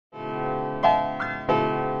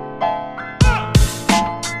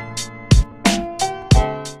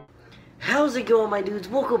How's it going, my dudes?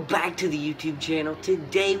 Welcome back to the YouTube channel.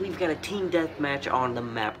 Today we've got a team deathmatch on the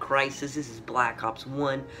map Crisis. This is Black Ops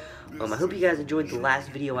 1. I hope you guys enjoyed the last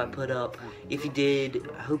video I put up. If you did,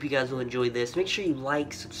 I hope you guys will enjoy this. Make sure you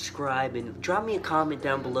like, subscribe, and drop me a comment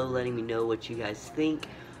down below letting me know what you guys think.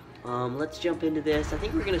 Let's jump into this. I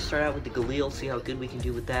think we're going to start out with the Galil, see how good we can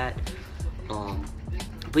do with that.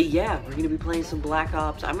 But yeah, we're going to be playing some Black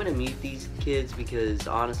Ops. I'm going to mute these kids because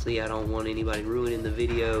honestly I don't want anybody ruining the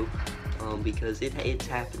video. Because it's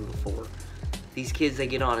happened before. These kids, they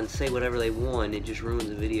get on and say whatever they want, it just ruins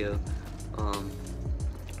the video.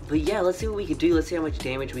 But yeah, let's see what we can do. Let's see how much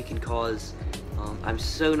damage we can cause. I'm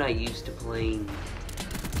so not used to playing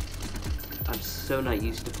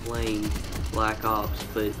Black Ops,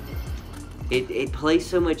 but it plays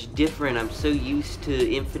so much different. I'm so used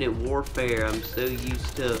to Infinite Warfare. I'm so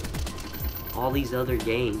used to all these other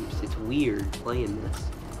games. It's weird playing this.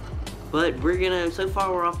 But we're gonna, so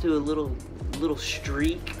far we're off to a little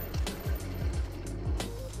streak.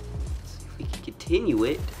 Let's see if we can continue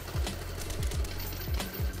it.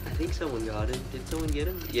 I think someone got him. Did someone get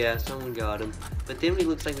him? Yeah, someone got him. But then it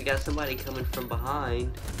looks like we got somebody coming from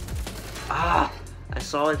behind. Ah! I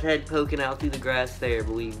saw his head poking out through the grass there,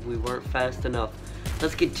 but we weren't fast enough.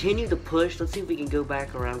 Let's continue the push. Let's see if we can go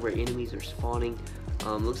back around where enemies are spawning.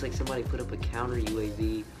 Looks like somebody put up a counter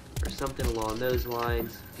UAV. Or something along those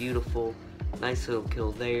lines. Beautiful. Nice little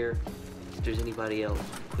kill there. If there's anybody else,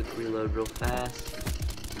 quick reload real fast.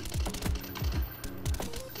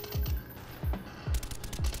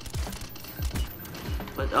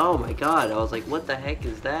 But oh my god, I was like, what the heck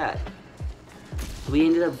is that? We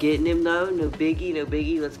ended up getting him though. No biggie, no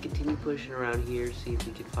biggie. Let's continue pushing around here, see if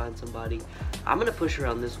we can find somebody. I'm gonna push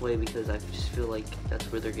around this way because I just feel like that's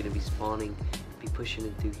where they're gonna be spawning. Be pushing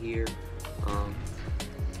it through here.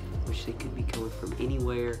 Which they could be coming from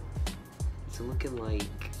anywhere. It's looking like,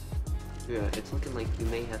 yeah, it's looking like we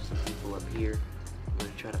may have some people up here. I'm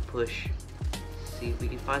gonna try to push, see if we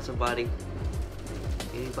can find somebody.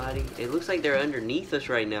 Anybody? It looks like they're underneath us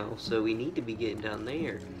right now, so we need to be getting down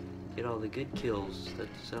there. Get all the good kills. That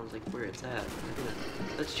sounds like where it's at.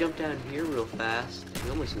 Let's jump down here real fast.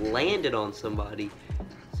 We almost landed on somebody.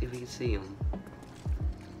 See if we can see them.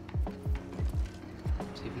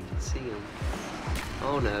 See if we can see them.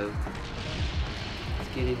 Oh no. Let's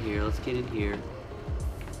get in here. Let's get in here.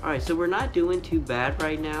 Alright, so we're not doing too bad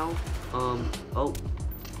right now. Oh.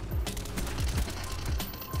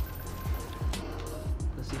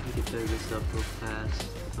 Let's see if we can throw this up real fast.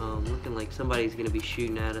 Looking like somebody's gonna be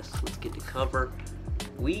shooting at us. Let's get to cover.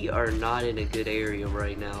 We are not in a good area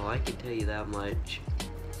right now. I can tell you that much.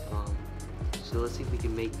 So let's see if we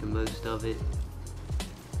can make the most of it.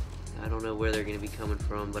 I don't know where they're gonna be coming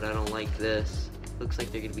from, but I don't like this. Looks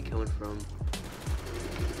like they're gonna be coming from.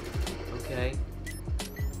 Okay.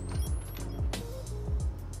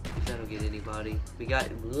 If that'll get anybody. We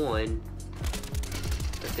got one.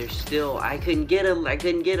 But there's still, I couldn't get him.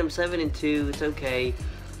 7 and 2. It's okay.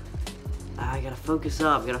 I gotta focus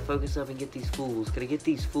up. Gotta focus up and get these fools. Gotta get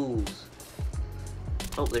these fools.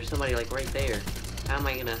 Oh, there's somebody like right there. How am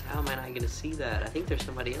I not gonna see that? I think there's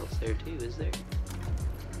somebody else there too, is there?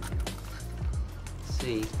 Let's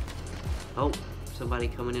see. Oh. Somebody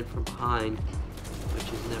coming in from behind, which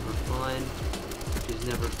is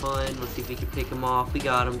never fun. Let's see if we can pick him off. We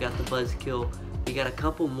got him, got the buzz kill. We got a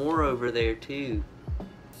couple more over there too.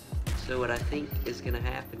 So what I think is gonna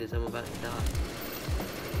happen is I'm about to die.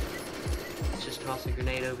 Let's just toss a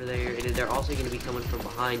grenade over there, and they're also gonna be coming from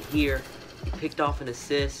behind here. We picked off an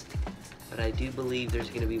assist, but I do believe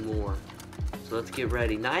there's gonna be more. So let's get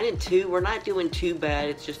ready. 9 and 2, we're not doing too bad.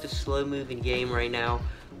 It's just a slow moving game right now.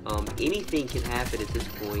 Anything can happen at this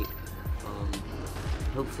point.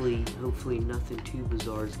 Hopefully nothing too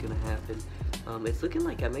bizarre is gonna happen. It's looking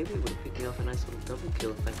like I may be able to pick me off a nice little double kill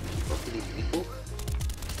if I can keep up with these people.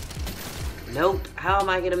 Nope. How am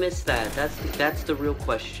I gonna miss that? That's the real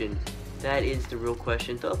question. That is the real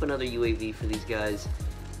question. Throw up another UAV for these guys.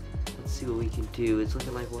 Let's see what we can do. It's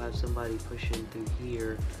looking like we'll have somebody pushing through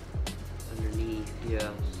here underneath. Yeah,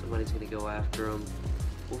 somebody's gonna go after them.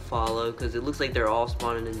 We'll follow, because it looks like they're all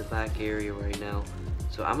spawning in the back area right now.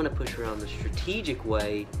 So I'm going to push around the strategic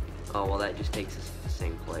way. Oh, well, that just takes us to the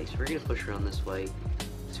same place. We're going to push around this way,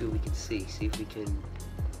 see what we can see. See if we can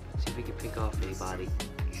pick off anybody.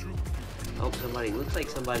 Oh, looks like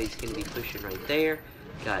somebody's going to be pushing right there.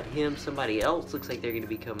 Got him. Somebody else looks like they're going to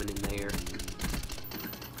be coming in there.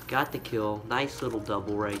 Got the kill. Nice little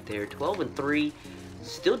double right there. 12 and 3.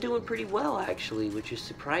 Still doing pretty well, actually, which is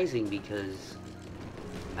surprising because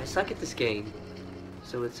I suck at this game,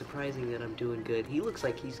 so it's surprising that I'm doing good. He looks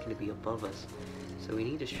like he's going to be above us, so we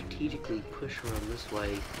need to strategically push around this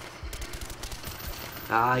way.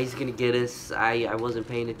 Ah, he's gonna get us. I wasn't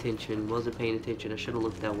paying attention. I should have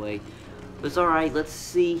looked that way. But it's alright. Let's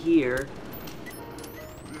see here.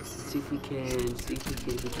 See if we can.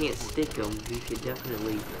 If we can't stick him, we could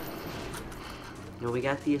definitely. You know, we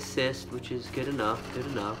got the assist, which is good enough.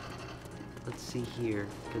 Let's see here,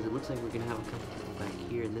 because it looks like we're gonna have a couple people back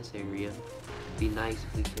here in this area. It'd be nice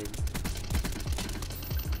if we could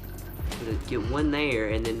get one there,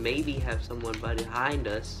 and then maybe have someone behind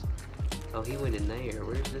us. Oh, he went in there.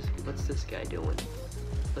 Where's this? What's this guy doing?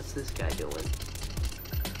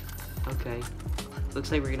 Okay.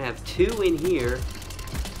 Looks like we're gonna have two in here.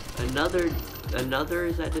 Another,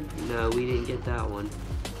 is that the, no, we didn't get that one.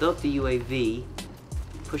 Throw up the UAV.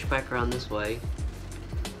 Push back around this way.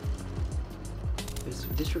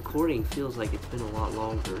 This recording feels like it's been a lot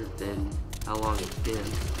longer than how long it's been.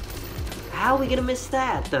 How are we gonna miss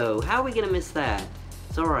that, though?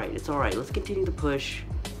 It's alright, Let's continue to push.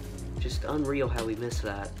 Just unreal how we missed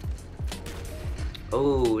that.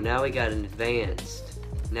 Oh, now we got an advanced.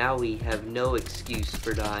 Now we have no excuse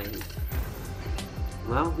for dying.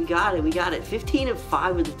 Well, we got it. 15 and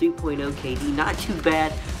 5 with a 3.0 KD. Not too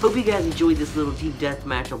bad. Hope you guys enjoyed this little team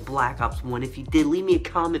deathmatch on Black Ops 1. If you did, leave me a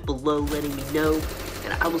comment below letting me know.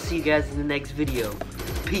 And I will see you guys in the next video.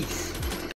 Peace.